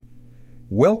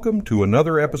Welcome to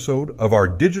another episode of our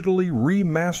digitally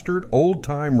remastered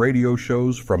old-time radio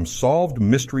shows from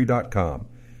SolvedMystery.com.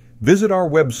 Visit our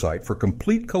website for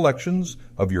complete collections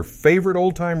of your favorite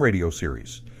old-time radio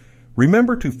series.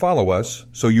 Remember to follow us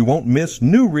so you won't miss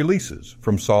new releases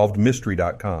from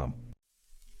SolvedMystery.com.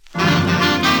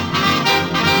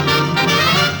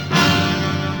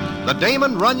 The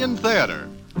Damon Runyon Theater.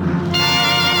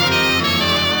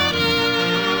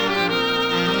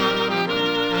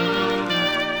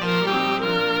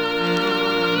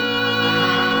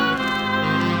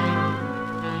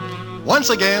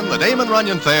 Once again, the Damon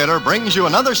Runyon Theater brings you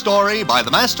another story by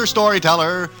the master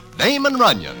storyteller, Damon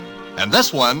Runyon. And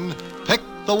this one, Pick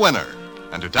the Winner.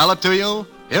 And to tell it to you,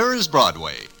 here is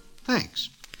Broadway. Thanks.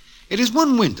 It is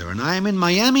one winter, and I am in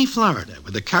Miami, Florida,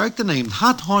 with a character named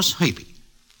Hot Horse Herbie.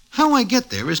 How I get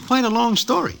there is quite a long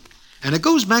story, and it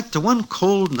goes back to one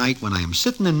cold night when I am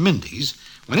sitting in Mindy's,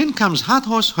 when in comes Hot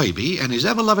Horse Herbie and his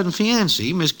ever-loving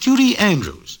fiancée, Miss Cutie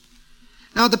Andrews.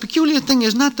 Now, the peculiar thing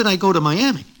is not that I go to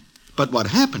Miami, but what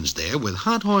happens there with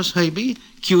Hot Horse Herbie,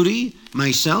 Cutie,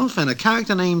 myself, and a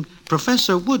character named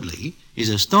Professor Woodley is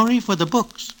a story for the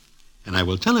books, and I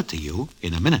will tell it to you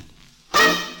in a minute.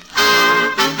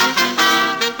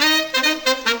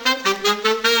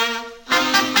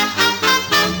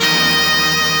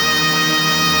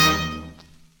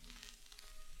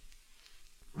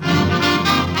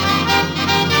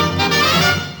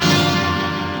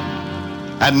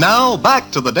 And now,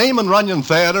 back to the Damon Runyon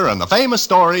Theater and the famous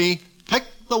story, Pick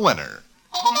the Winner.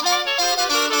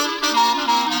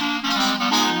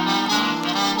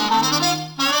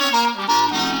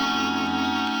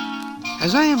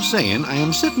 As I am saying, I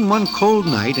am sitting one cold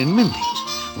night in Mindy's,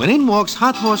 when in walks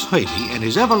Hot Horse Herbie and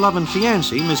his ever-loving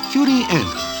fiancée, Miss Cutie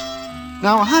Andrews.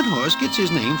 Now, a hot horse gets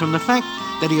his name from the fact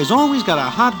that he has always got a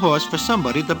hot horse for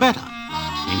somebody to bet on.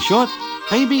 In short,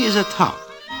 Herbie is a tout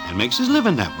and makes his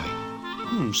living that way.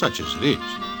 Such as it is.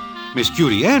 Miss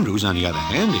Cutie Andrews, on the other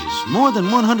hand, is more than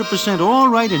 100% all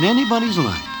right in anybody's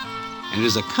line. And it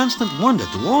is a constant wonder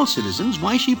to all citizens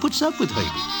why she puts up with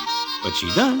Herbie. But she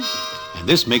does, and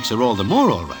this makes her all the more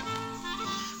all right.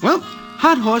 Well,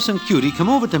 Hot Horse and Cutie come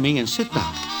over to me and sit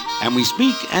down, and we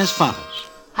speak as follows.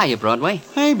 Hiya, Broadway.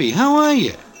 Herbie, how are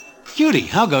you? Cutie,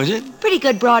 how goes it? Pretty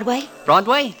good, Broadway.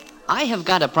 Broadway, I have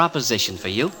got a proposition for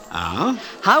you. Oh?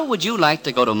 How would you like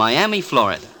to go to Miami,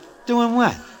 Florida? Doing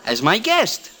what? As my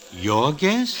guest. Your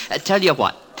guest? Tell you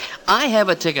what, I have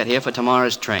a ticket here for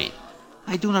tomorrow's train.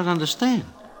 I do not understand.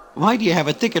 Why do you have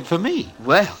a ticket for me?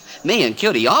 Well, me and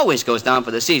Cutie always goes down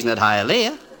for the season at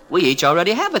Hialeah. We each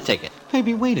already have a ticket.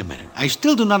 Baby, wait a minute. I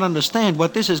still do not understand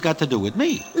what this has got to do with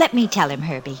me. Let me tell him,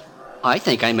 Herbie. I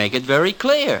think I make it very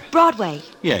clear. Broadway.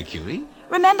 Yeah, Cutie?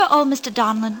 Remember old Mr.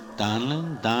 Donlin?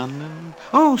 Donlin?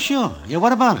 Oh, sure. Yeah,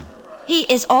 what about him? He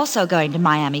is also going to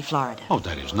Miami, Florida. Oh,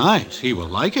 that is nice. He will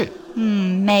like it.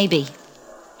 Maybe.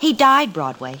 He died,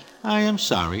 Broadway. I am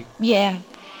sorry. Yeah.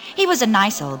 He was a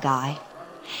nice old guy.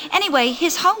 Anyway,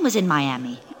 his home was in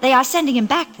Miami. They are sending him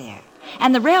back there.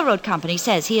 And the railroad company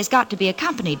says he has got to be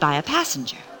accompanied by a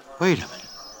passenger. Wait a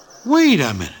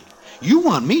minute. You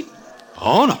want me?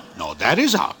 Oh, no, that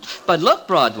is out. But look,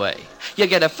 Broadway, you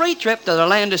get a free trip to the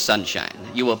land of sunshine.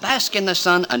 You will bask in the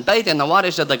sun and bathe in the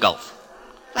waters of the Gulf.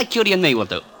 Like Cutie and me will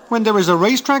do. When there is a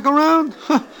racetrack around?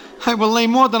 I will lay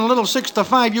more than a little 6 to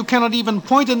 5. You cannot even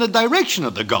point in the direction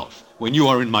of the Gulf when you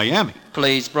are in Miami.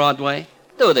 Please, Broadway,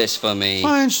 do this for me.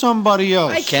 Find somebody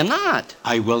else. I cannot.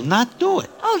 I will not do it.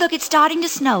 Oh, look, it's starting to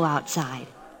snow outside.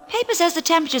 Paper says the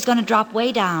temperature's going to drop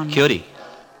way down. Cutie,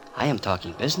 I am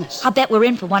talking business. I'll bet we're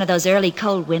in for one of those early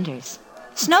cold winters.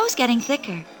 Snow's getting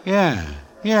thicker. Yeah,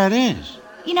 it is.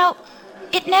 You know,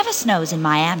 it never snows in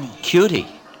Miami. Cutie,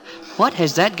 what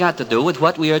has that got to do with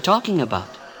what we are talking about?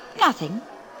 Nothing.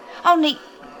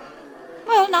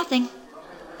 Nothing.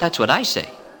 That's what I say.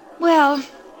 Well,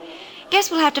 guess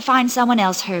we'll have to find someone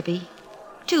else, Herbie.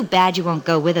 Too bad you won't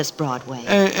go with us, Broadway.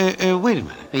 Wait a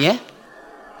minute. Yeah?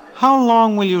 How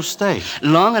long will you stay?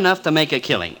 Long enough to make a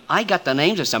killing. I got the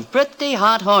names of some pretty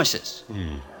hot horses.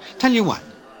 Tell you what,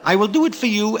 I will do it for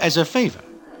you as a favor.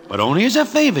 But only as a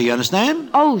favor, you understand?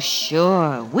 Oh,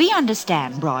 sure. We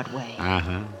understand, Broadway.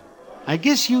 Uh-huh. I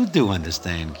guess you do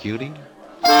understand, Cutie.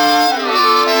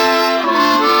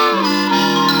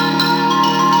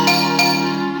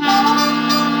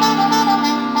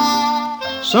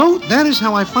 So, that is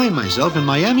how I find myself in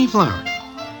Miami, Florida.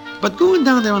 But going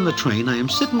down there on the train, I am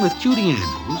sitting with Cutie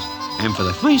Andrews, and for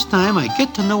the first time, I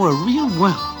get to know her real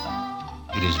well.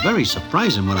 It is very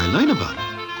surprising what I learn about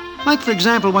her. Like, for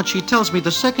example, what she tells me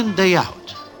the second day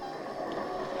out.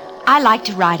 I like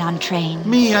to ride on trains.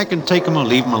 Me, I can take 'em or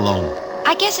leave 'em alone.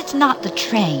 I guess it's not the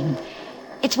train.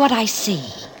 It's what I see.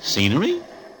 Scenery?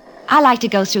 I like to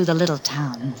go through the little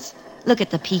towns. Look at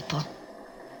the people.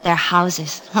 Their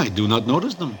houses. I do not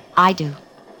notice them. I do.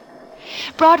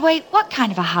 Broadway, what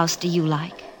kind of a house do you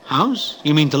like? House?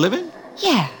 You mean to live in?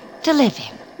 Yeah, to live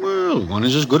in. Well, one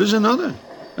is as good as another,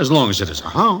 as long as it is a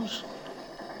house.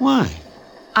 Why?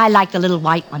 I like the little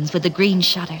white ones with the green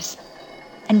shutters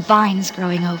and vines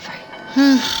growing over.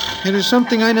 It is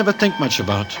something I never think much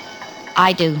about.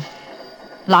 I do.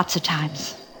 Lots of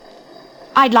times.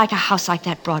 I'd like a house like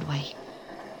that, Broadway.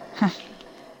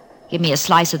 Give me a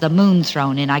slice of the moon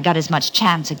thrown in, I got as much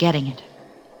chance of getting it.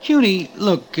 Cutie,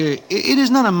 look, it is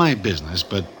none of my business,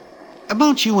 but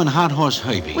about you and Hot Horse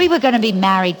Herbie. We were going to be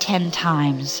married 10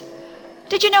 times.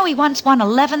 Did you know he once won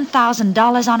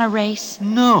 $11,000 on a race?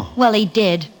 No. Well, he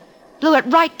did. Blew it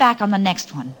right back on the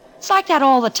next one. It's like that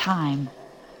all the time.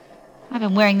 I've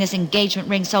been wearing this engagement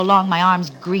ring so long my arm's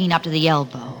green up to the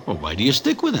elbow. Well, why do you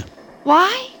stick with him?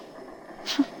 Why?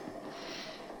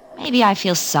 Maybe I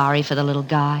feel sorry for the little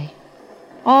guy.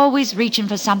 Always reaching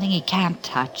for something he can't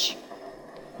touch.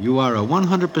 You are a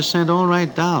 100% all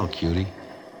right doll, Cutie.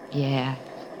 Yeah,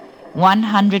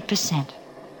 100%.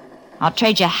 I'll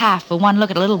trade you half for one look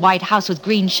at a little white house with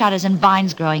green shutters and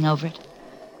vines growing over it.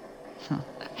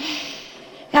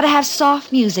 Gotta have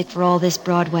soft music for all this,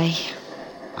 Broadway.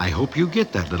 I hope you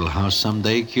get that little house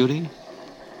someday, Cutie.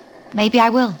 Maybe I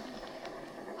will.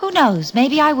 Who knows?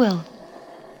 Maybe I will.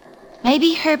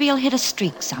 Maybe Herbie'll hit a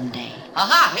streak someday.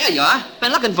 Aha, here you are.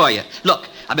 Been looking for you. Look,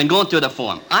 I've been going through the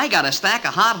form. I got a stack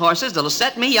of hot horses that'll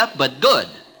set me up, but good.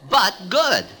 But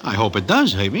good. I hope it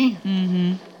does, Herbie.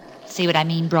 Mm-hmm. See what I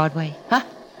mean, Broadway? Huh?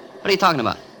 What are you talking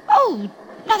about? Oh,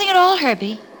 nothing at all,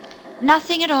 Herbie.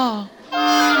 Nothing at all.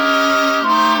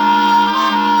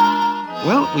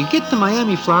 Well, we get to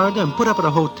Miami, Florida, and put up at a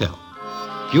hotel.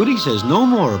 Cutie says no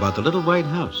more about the little white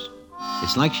house.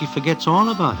 It's like she forgets all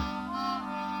about it.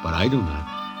 But I do not.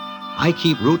 I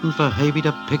keep rooting for Herbie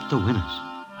to pick the winners.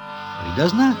 But he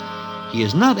does not. He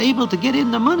is not able to get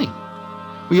in the money.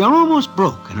 We are almost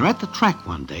broke and are at the track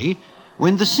one day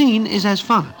when the scene is as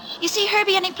follows. You see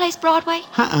Herbie anyplace, Broadway?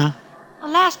 Uh-uh.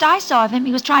 Well, last I saw of him,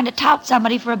 he was trying to tout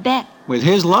somebody for a bet. With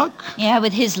his luck? Yeah,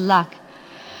 with his luck.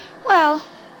 Well,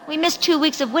 we missed 2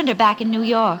 weeks of winter back in New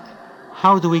York.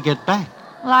 How do we get back?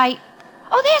 Well,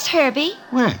 Oh, there's Herbie.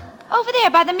 Where? Over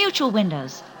there by the mutual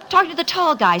windows. Talking to the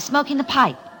tall guy smoking the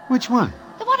pipe. Which one?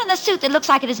 The one in the suit that looks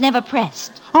like it is never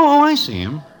pressed. Oh, I see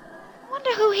him.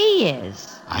 Wonder who he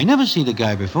is. I never see the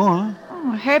guy before.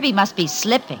 Oh, Herbie must be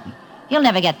slipping. He'll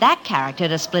never get that character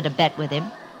to split a bet with him.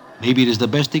 Maybe it is the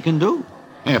best he can do.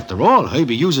 After all,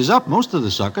 Herbie uses up most of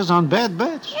the suckers on bad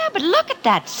bets. Yeah, but look at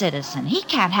that citizen. He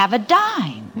can't have a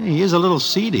dime. Yeah, he is a little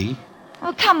seedy.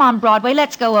 Oh, come on, Broadway.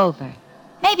 Let's go over.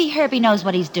 Maybe Herbie knows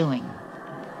what he's doing.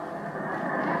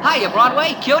 Hiya,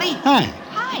 Broadway. Cutie. Hi.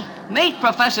 Hi. Meet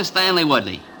Professor Stanley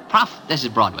Woodley. Prof, this is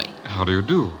Broadway. How do you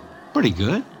do? Pretty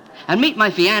good. And meet my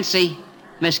fiancée,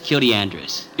 Miss Cutie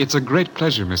Andrews. It's a great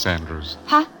pleasure, Miss Andrews.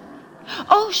 Huh?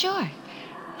 Oh, sure.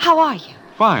 How are you?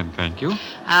 Fine, thank you.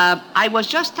 I was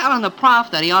just telling the prof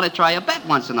that he ought to try a bet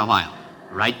once in a while.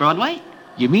 Right, Broadway?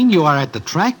 You mean you are at the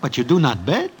track, but you do not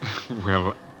bet?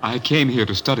 Well, I came here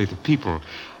to study the people.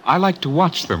 I like to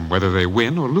watch them, whether they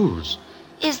win or lose.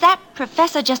 Is that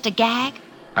professor just a gag?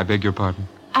 I beg your pardon?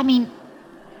 I mean,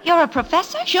 you're a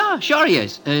professor? Sure he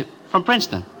is. From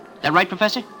Princeton. That right,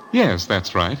 Professor? Yes,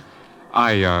 that's right.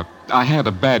 I had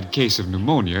a bad case of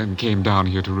pneumonia and came down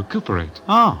here to recuperate.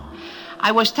 Oh.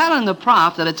 I was telling the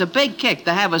prof that it's a big kick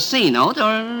to have a C-note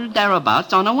or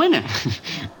thereabouts on a winner.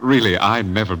 Really, I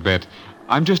never bet.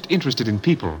 I'm just interested in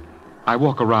people. I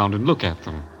walk around and look at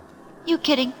them. You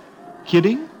kidding?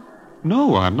 Kidding?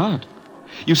 No, I'm not.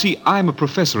 You see, I'm a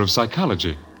professor of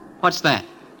psychology. What's that?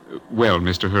 Well,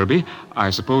 Mr. Herbie,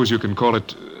 I suppose you can call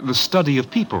it the study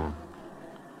of people.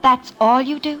 That's all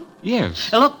you do?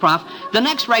 Yes. Look, Prof, the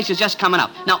next race is just coming up.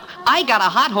 Now, I got a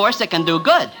hot horse that can do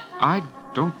good. I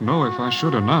don't know if I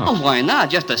should or not. Oh, why not?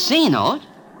 Just a C-note.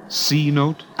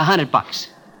 C-note? $100.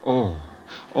 Oh,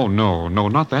 no,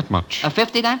 not that much. A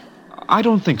 50 then? I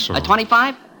don't think so. A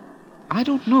 25? I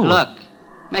don't know. Look,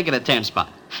 make it a 10 spot.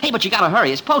 Hey, but you gotta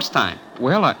hurry. It's post time.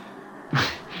 Well,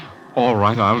 all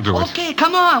right, I'll do it. Okay,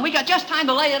 come on. We got just time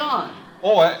to lay it on.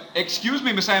 Oh, excuse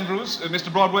me, Miss Andrews,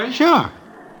 Mr. Broadway. Sure.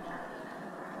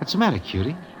 What's the matter,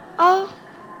 Cutie? Oh,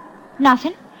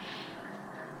 nothing.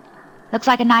 Looks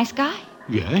like a nice guy.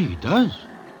 Yeah, he does.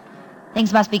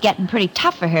 Things must be getting pretty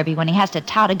tough for Herbie when he has to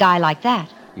tout a guy like that.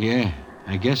 Yeah,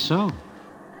 I guess so.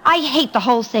 I hate the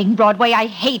whole thing, Broadway. I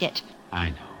hate it. I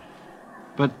know.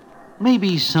 But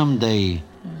maybe someday...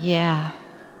 Yeah,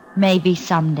 maybe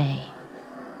someday.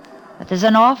 But there's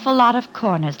an awful lot of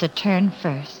corners to turn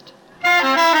first.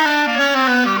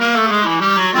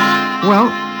 Well,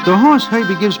 the horse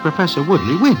Herbie gives Professor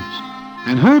Woodley wins.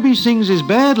 And Herbie sings his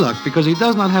bad luck because he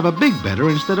does not have a big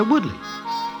better instead of Woodley.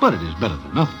 But it is better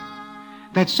than nothing.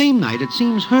 That same night, it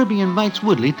seems Herbie invites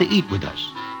Woodley to eat with us.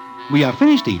 We are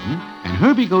finished eating, and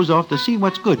Herbie goes off to see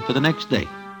what's good for the next day.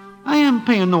 I am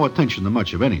paying no attention to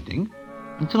much of anything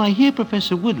until I hear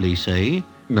Professor Woodley say,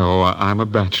 No, I'm a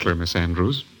bachelor, Miss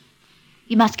Andrews.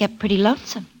 You must get pretty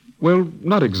lonesome. Well,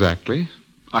 not exactly.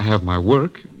 I have my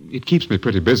work. It keeps me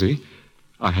pretty busy.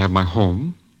 I have my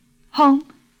home. Home?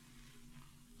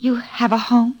 You have a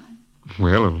home?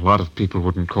 Well, a lot of people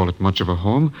wouldn't call it much of a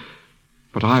home,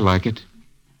 but I like it.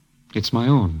 It's my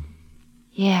own.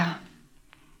 Yeah.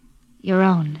 Your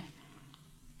own.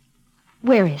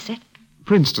 Where is it?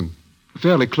 Princeton,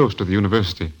 fairly close to the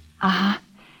university. Uh-huh.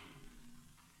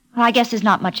 Well, I guess there's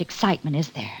not much excitement, is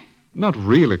there? Not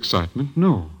real excitement,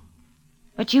 no.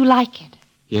 But you like it.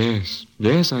 Yes,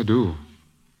 I do.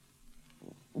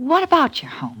 What about your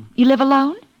home? You live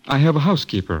alone? I have a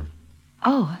housekeeper.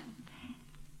 Oh.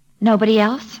 Nobody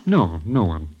else? No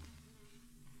one.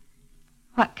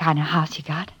 What kind of house you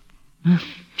got?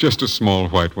 Just a small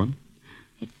white one.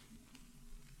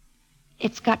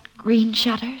 It's got green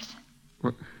shutters?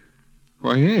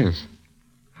 Why, yes.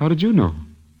 How did you know?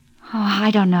 Oh, I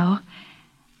don't know.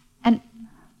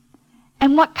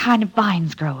 And what kind of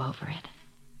vines grow over it?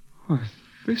 Why,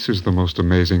 this is the most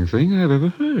amazing thing I've ever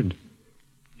heard.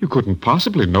 You couldn't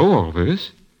possibly know all this.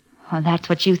 Oh, that's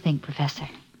what you think, Professor.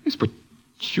 Yes, but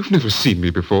you've never seen me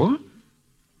before.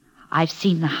 I've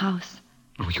seen the house.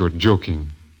 Oh, you're joking.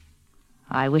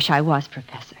 I wish I was,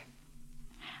 Professor.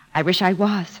 I wish I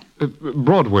was.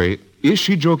 Broadway, is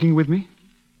she joking with me?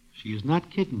 She is not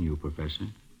kidding you, Professor.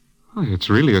 Oh, it's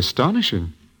really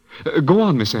astonishing. Go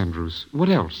on, Miss Andrews. What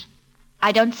else?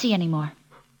 I don't see any more.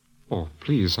 Oh,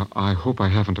 please, I hope I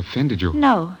haven't offended you.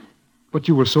 No. But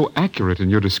you were so accurate in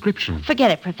your description.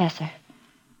 Forget it, Professor.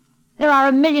 There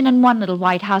are 1,000,001 little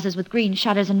white houses with green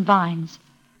shutters and vines.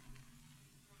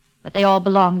 But they all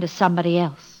belong to somebody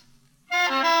else.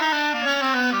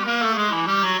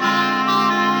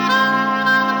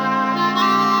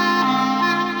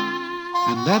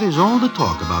 And that is all the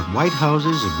talk about white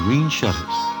houses and green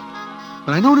shutters.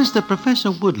 But I noticed that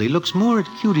Professor Woodley looks more at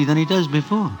Cutie than he does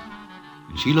before.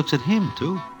 And she looks at him,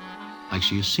 too, like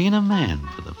she is seeing a man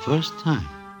for the first time.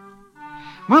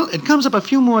 Well, it comes up a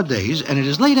few more days, and it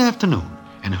is late afternoon,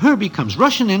 and Herbie comes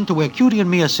rushing in to where Cutie and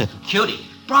me are sitting. Cutie,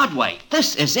 Broadway,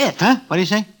 this is it. Huh? What do you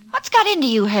say? What's got into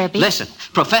you, Herbie? Listen,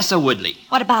 Professor Woodley.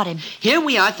 What about him? Here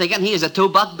we are thinking he is a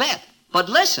 $2 bet. But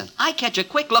listen, I catch a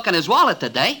quick look in his wallet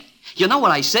today. You know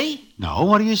what I see? No,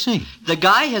 what do you see? The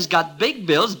guy has got big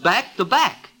bills back to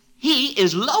back. He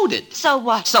is loaded. So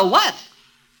what? So what?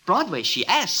 Broadway, she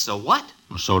asks, so what?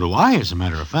 Well, so do I, as a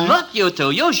matter of fact. Look, you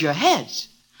two, use your heads.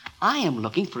 I am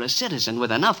looking for a citizen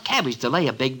with enough cabbage to lay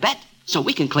a big bet so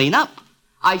we can clean up.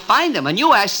 I find him, and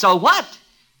you ask, so what?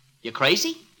 You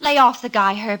crazy? Lay off the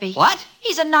guy, Herbie. What?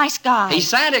 He's a nice guy. He's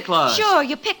Santa Claus. Sure,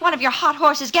 you pick one of your hot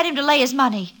horses, get him to lay his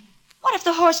money. What if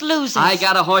the horse loses? I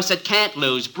got a horse that can't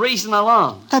lose, breezing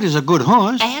along. That is a good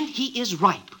horse. And he is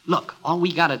ripe. Look, all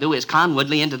we gotta do is con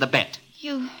Woodley into the bet.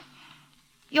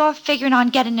 You're figuring on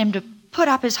getting him to put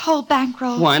up his whole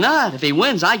bankroll? Why not? If he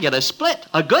wins, I get a split.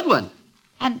 A good one.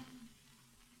 And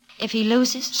if he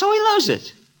loses? So he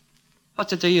loses.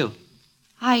 What's it to you?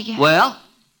 Well?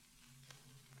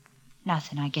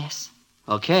 Nothing, I guess.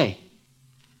 Okay.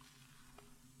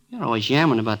 You're always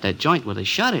yammering about that joint with the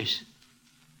shutters.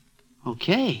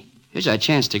 Okay. Here's our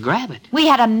chance to grab it. We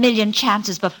had 1,000,000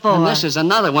 chances before. And this is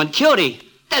another one. Cutie,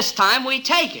 this time we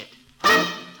take it.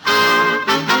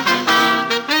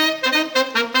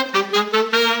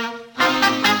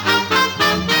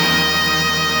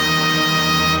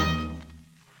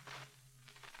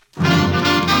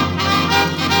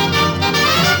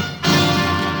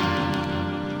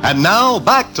 And now,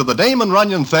 back to the Damon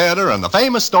Runyon Theater and the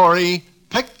famous story,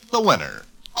 Pick the Winner.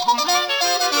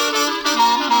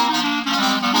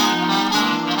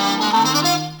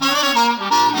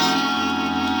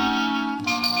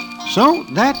 So,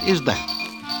 that is that.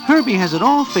 Herbie has it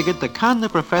all figured to con the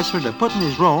professor into putting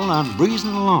his role on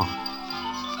breezing along.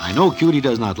 I know Cutie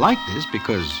does not like this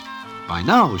because by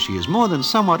now she is more than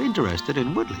somewhat interested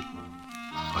in Woodley.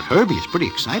 But Herbie is pretty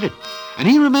excited, and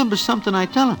he remembers something I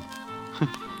tell him.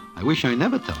 I wish I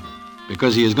never told him,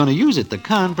 because he is going to use it to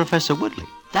con Professor Woodley.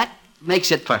 That makes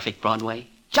it perfect, Broadway.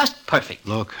 Just perfect.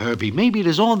 Look, Herbie, maybe it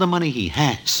is all the money he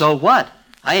has. So what?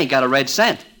 I ain't got a red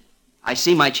cent. I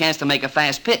see my chance to make a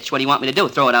fast pitch. What do you want me to do,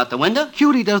 throw it out the window?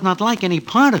 Cutie does not like any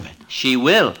part of it. She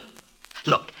will.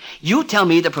 Look, You tell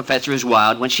me the professor is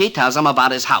wild when she tells him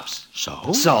about his house.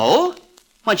 So? So?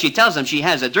 When she tells him she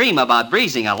has a dream about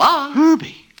breezing along.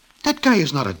 Herbie, that guy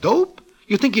is not a dope.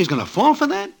 You think he's going to fall for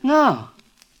that? No.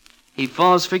 He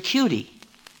falls for Cutie.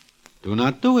 Do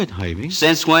not do it, Herbie.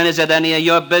 Since when is it any of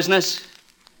your business?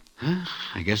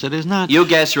 I guess it is not. You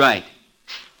guess right.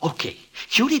 Okay.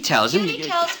 Cutie tells him... Cutie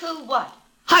tells who what?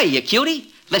 Hiya,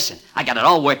 Cutie. Listen, I got it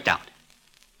all worked out.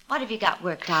 What have you got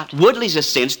worked out? Woodley's a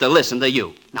cinch to listen to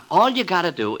you. Now, all you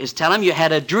gotta do is tell him you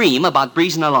had a dream about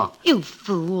breezing along. You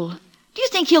fool. Do you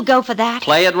think he'll go for that?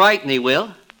 Play it right, and he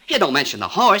will. You don't mention the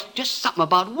horse, just something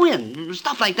about wind,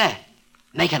 stuff like that.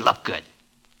 Make it look good.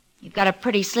 You've got a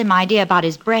pretty slim idea about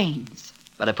his brains.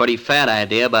 But a pretty fat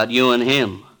idea about you and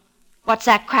him. What's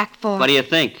that crack for? What do you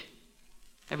think?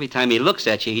 Every time he looks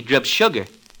at you, he drips sugar.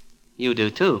 You do,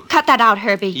 too. Cut that out,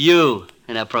 Herbie. You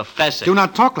and a professor. Do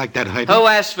not talk like that, Herbie. Who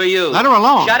asked for you? Let her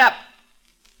alone. Shut up.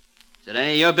 Is it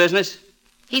any of your business?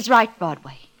 He's right,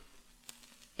 Broadway.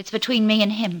 It's between me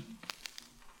and him.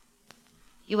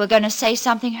 You were going to say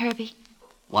something, Herbie?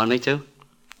 Want me to?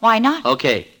 Why not?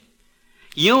 Okay.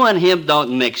 You and him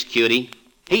don't mix, Cutie.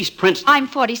 He's Princeton. I'm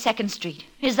 42nd Street.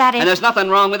 Is that it? And there's nothing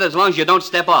wrong with it as long as you don't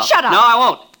step off. Shut up. No, I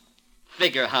won't.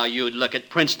 Figure how you'd look at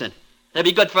Princeton. That'd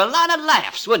be good for a lot of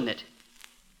laughs, wouldn't it?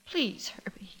 Please,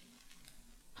 Herbie.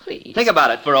 Please. Think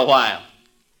about it for a while.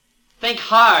 Think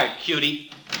hard,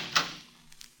 Cutie.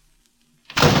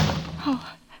 Oh.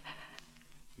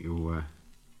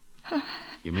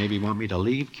 You maybe want me to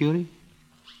leave, Cutie?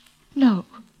 No.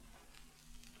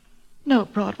 No,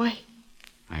 Broadway.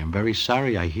 I am very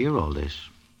sorry I hear all this.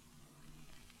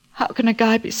 How can a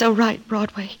guy be so right,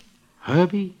 Broadway?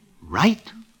 Herbie, right?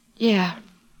 Yeah.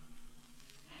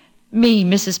 Me,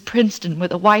 Mrs. Princeton,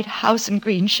 with a white house and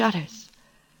green shutters.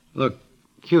 Look,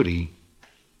 Cutie,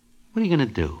 what are you going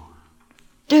to do?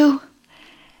 Do?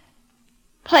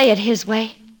 Play it his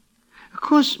way. Of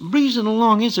course, breezing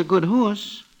along is a good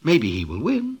horse. Maybe he will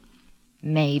win.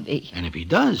 Maybe. And if he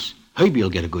does, Herbie will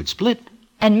get a good split.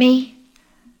 And me?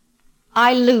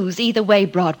 I lose either way,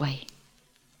 Broadway.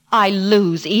 I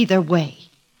lose either way.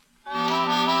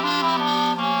 I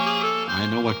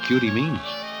know what Cutie means.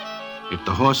 If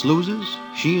the horse loses,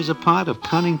 she is a part of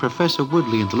conning Professor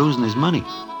Woodley into losing his money.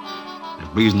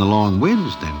 If breezing along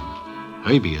wins, then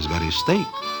Herbie has got his stake,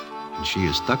 and she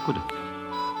is stuck with it.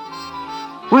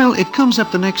 Well, it comes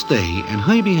up the next day, and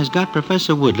Herbie has got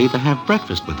Professor Woodley to have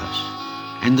breakfast with us.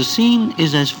 And the scene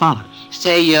is as follows.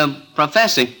 Say,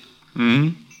 Professor.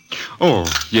 Oh,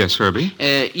 yes, Herbie.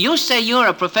 You say you're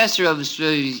a professor of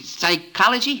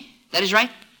psychology? That is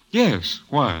right? Yes,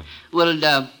 why? Well,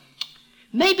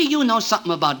 maybe you know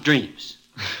something about dreams.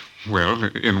 Well,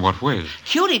 in what way?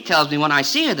 Cutie tells me when I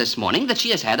see her this morning that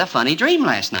she has had a funny dream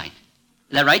last night.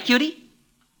 Is that right, Cutie?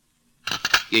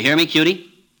 You hear me, Cutie?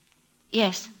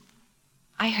 Yes.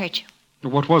 I heard you.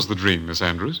 What was the dream, Miss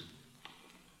Andrews?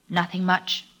 Nothing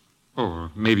much. Oh,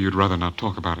 maybe you'd rather not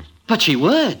talk about it. But she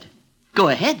would. Go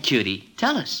ahead, Cutie.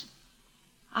 Tell us.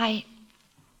 I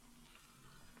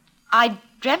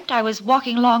dreamt I was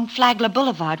walking along Flagler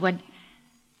Boulevard when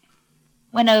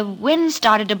a wind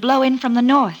started to blow in from the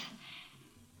north.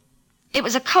 It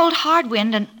was a cold, hard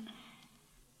wind,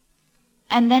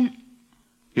 and then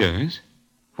Yes?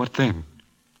 What then?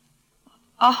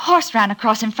 a horse ran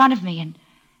across in front of me, and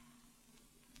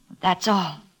that's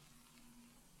all.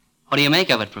 What do you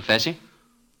make of it, Professor?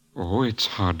 Oh, it's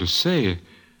hard to say.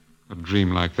 A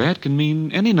dream like that can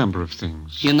mean any number of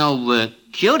things. You know,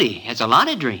 Cutie has a lot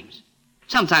of dreams.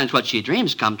 Sometimes what she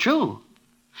dreams come true.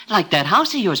 Like that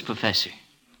house of yours, Professor.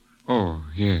 Oh,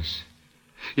 yes.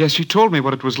 Yes, she told me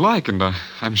what it was like, and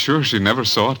I'm sure she never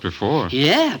saw it before.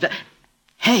 Yeah.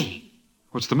 Hey.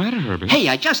 What's the matter, Herbie? Hey,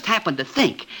 I just happened to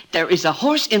think there is a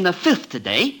horse in the 5th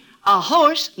today. A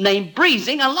horse named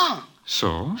Breezing Along.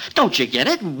 So? Don't you get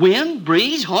it? Wind,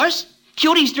 breeze, horse.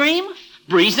 Cutie's dream,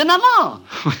 breezing along.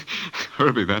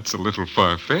 Herbie, that's a little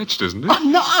far-fetched, isn't it? Oh,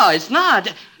 no, it's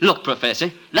not. Look,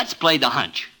 Professor, let's play the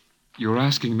hunch. You're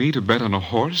asking me to bet on a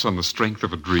horse on the strength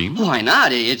of a dream? Why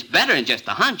not? It's better than just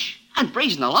a hunch. And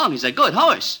Breezing Along is a good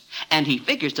horse. And he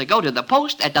figures to go to the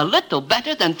post at a little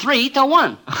better than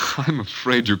 3-1. I'm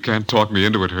afraid you can't talk me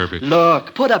into it, Herbie.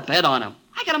 Look, put a bet on him.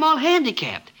 I got him all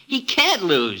handicapped. He can't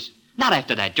lose. Not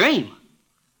after that dream.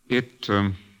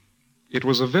 It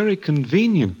was a very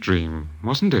convenient dream,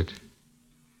 wasn't it?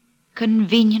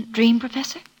 Convenient dream,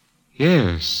 Professor?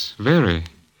 Yes, very.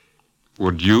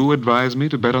 Would you advise me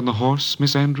to bet on the horse,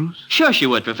 Miss Andrews? Sure she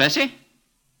would, Professor.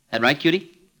 That right, Cutie?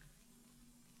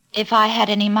 If I had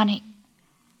any money,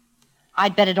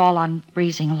 I'd bet it all on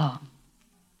Breezing Along.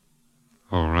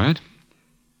 All right.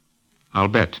 I'll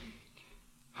bet.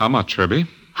 How much, Herbie?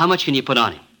 How much can you put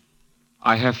on him?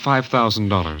 I have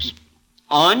 $5,000.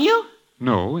 On you?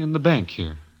 No, in the bank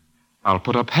here. I'll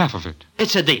put up half of it.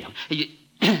 It's a deal.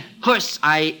 Of course,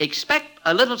 I expect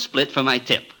a little split for my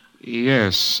tip.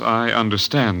 Yes, I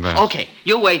understand that. Okay,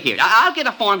 you wait here. I'll get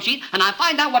a form sheet, and I'll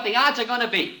find out what the odds are going to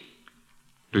be.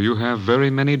 Do you have very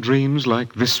many dreams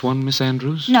like this one, Miss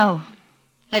Andrews? No.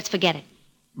 Let's forget it.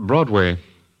 Broadway,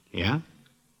 Yeah?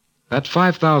 that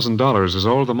 $5,000 is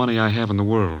all the money I have in the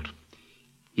world.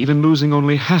 Even losing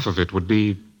only half of it would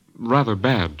be rather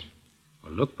bad.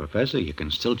 Well, look, Professor, you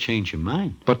can still change your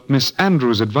mind. But Miss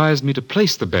Andrews advised me to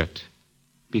place the bet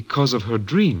because of her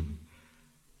dream.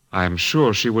 I am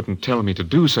sure she wouldn't tell me to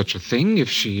do such a thing if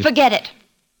she... Forget it.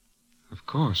 Of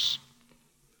course.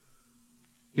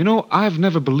 You know, I've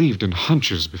never believed in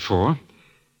hunches before,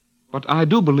 but I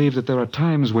do believe that there are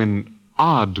times when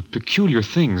odd, peculiar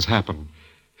things happen.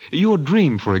 Your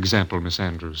dream, for example, Miss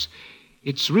Andrews.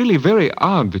 It's really very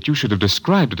odd that you should have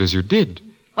described it as you did.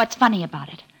 What's funny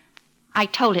about it? I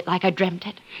told it like I dreamt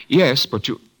it. Yes, but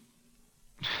you...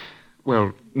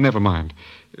 Well, never mind.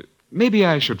 Maybe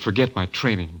I should forget my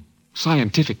training,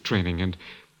 scientific training, and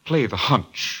play the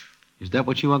hunch. Is that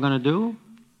what you are going to do?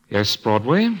 Yes,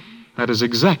 Broadway, that is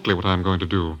exactly what I'm going to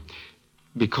do.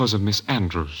 Because of Miss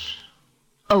Andrews.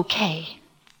 Okay.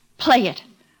 Play it.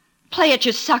 Play it,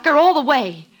 you sucker, all the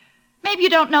way. Maybe you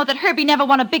don't know that Herbie never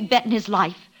won a big bet in his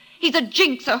life. He's a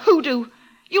jinx, a hoodoo.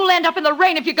 You'll end up in the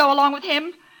rain if you go along with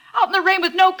him. Out in the rain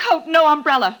with no coat and no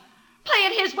umbrella. Play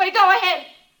it his way. Go ahead.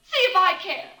 See if I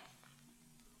care.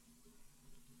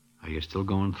 Are you still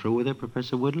going through with it,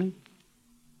 Professor Woodley?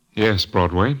 Yes,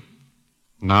 Broadway.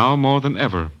 Now more than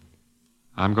ever,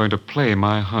 I'm going to play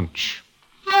my hunch.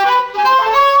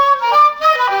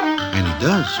 And he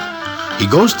does. He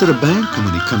goes to the bank, and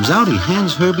when he comes out, he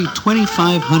hands Herbie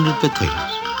 2,500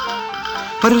 potatoes.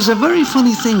 But it is a very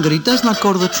funny thing that he does not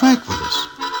go to the track with us.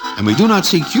 And we do not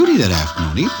see Cutie that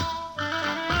afternoon either.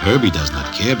 But Herbie does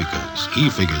not care because he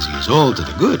figures he is all to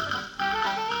the good.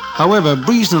 However,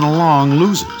 breezing along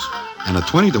loses, and a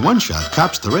 20-to-1 shot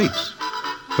cops the race.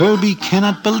 Herbie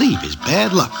cannot believe his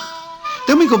bad luck.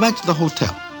 Then we go back to the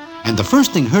hotel, and the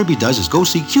first thing Herbie does is go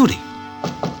see Cutie.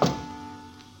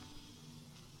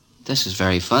 This is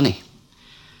very funny.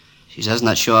 She does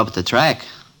not show up at the track.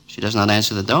 She does not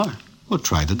answer the door. Well,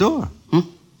 try the door.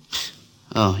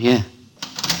 Oh, yeah.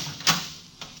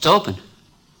 It's open.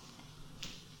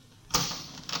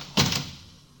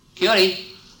 Cutie.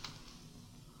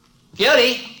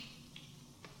 Cutie.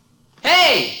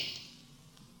 Hey!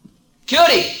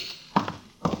 Cutie!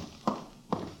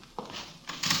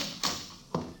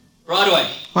 Broadway,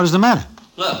 What is the matter?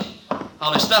 look.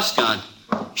 All her stuff's gone.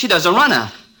 She does a run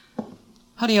out.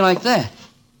 How do you like that?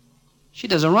 She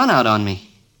does a run out on me.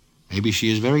 Maybe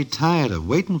she is very tired of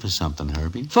waiting for something,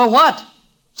 Herbie. For what?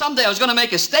 Someday I was going to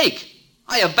make a steak.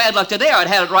 I have bad luck today, or I'd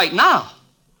had it right now.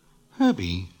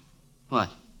 Herbie, What?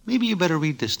 maybe you better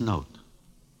read this note.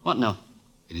 What note?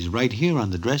 It is right here on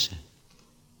the dresser.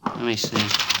 Let me see.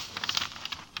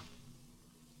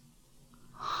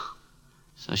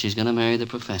 So she's going to marry the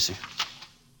professor.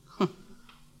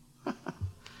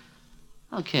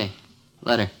 Okay,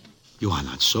 let her. You are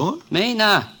not sure? Me?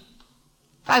 Nah.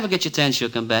 If I forget your 10, she'll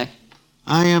come back.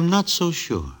 I am not so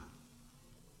sure.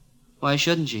 Why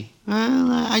shouldn't she?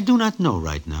 Well, I do not know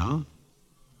right now.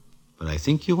 But I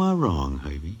think you are wrong,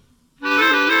 Herbie.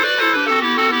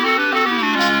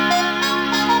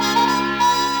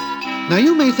 Now,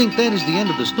 you may think that is the end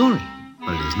of the story,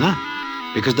 but it is not.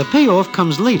 Because the payoff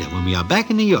comes later when we are back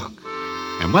in New York.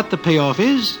 And what the payoff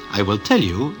is, I will tell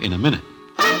you in a minute.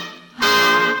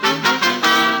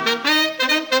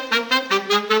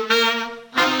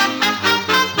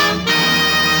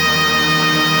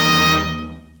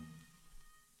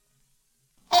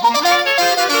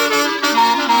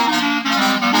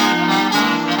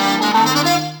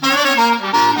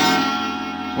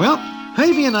 Well,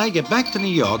 Herbie and I get back to New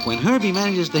York when Herbie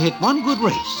manages to hit one good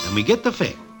race and we get the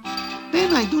fare.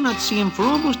 Then I do not see him for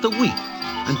almost a week,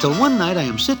 until one night I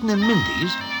am sitting in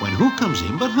Mindy's when who comes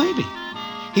in but Herbie.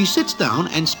 He sits down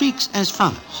and speaks as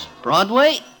follows.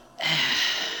 Broadway,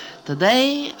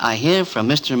 today I hear from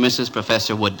Mr. and Mrs.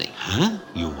 Professor Woodley. Huh?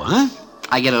 You what?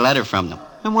 I get a letter from them.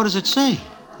 And what does it say?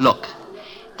 Look,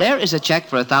 there is a check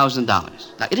for $1,000.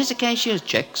 Now, it is a cashier's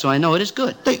check, so I know it is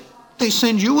good. They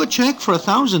send you a check for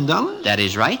 $1,000? That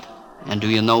is right. And do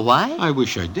you know why? I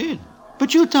wish I did.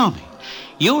 But you tell me.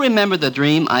 You remember the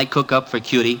dream I cook up for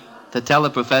Cutie to tell the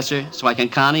professor so I can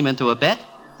con him into a bet?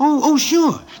 Oh,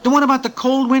 sure. The one about the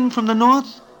cold wind from the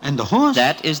north and the horse?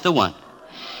 That is the one.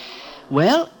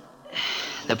 Well,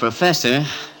 the professor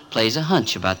plays a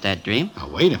hunch about that dream. Now,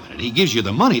 wait a minute. He gives you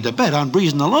the money to bet on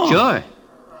breezing along. Sure.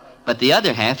 But the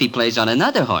other half he plays on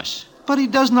another horse. But he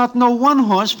does not know one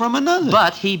horse from another.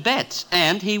 But he bets,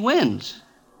 and he wins.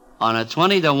 On a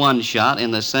 20-to-1 shot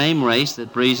in the same race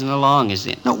that breezing along is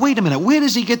in. Now, wait a minute. Where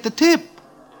does he get the tip?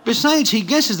 Besides, he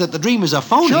guesses that the dream is a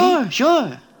phony.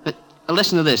 Sure. But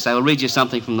listen to this. I will read you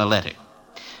something from the letter.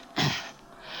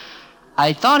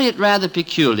 I thought it rather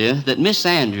peculiar that Miss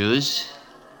Andrews,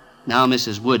 now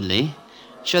Mrs. Woodley,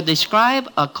 should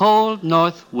describe a cold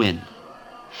north wind.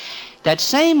 That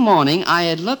same morning, I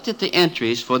had looked at the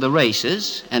entries for the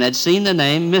races and had seen the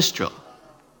name Mistral.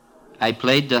 I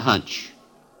played the hunch.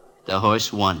 The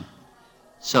horse won.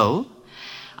 So,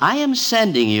 I am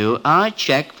sending you our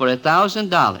check for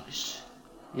 $1,000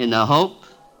 in the hope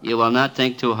you will not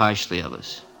think too harshly of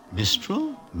us.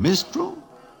 Mistral?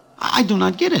 I do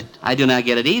not get it. I do not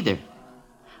get it either.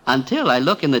 Until I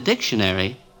look in the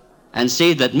dictionary and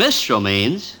see that Mistral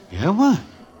means... Yeah, what?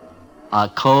 A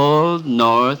cold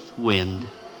north wind.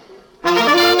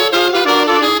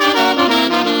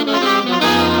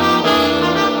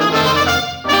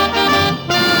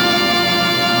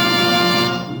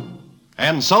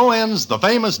 And so ends the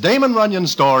famous Damon Runyon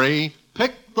story,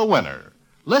 Pick the Winner.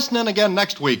 Listen in again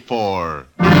next week for...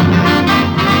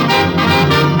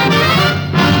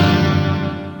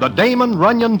 The Damon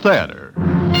Runyon Theater.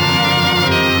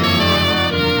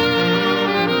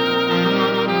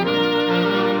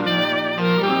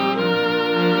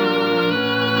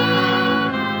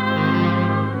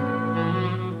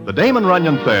 The Damon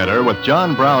Runyon Theater, with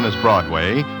John Brown as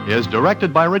Broadway, is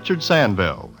directed by Richard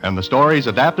Sandville, and the story is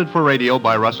adapted for radio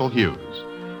by Russell Hughes.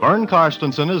 Vern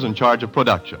Karstensen is in charge of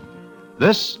production.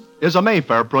 This is a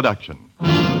Mayfair production.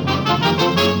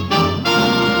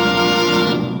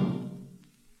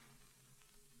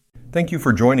 Thank you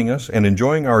for joining us and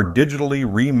enjoying our digitally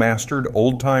remastered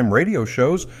old-time radio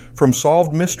shows from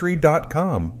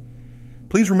SolvedMystery.com.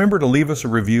 Please remember to leave us a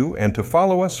review and to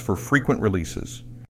follow us for frequent releases.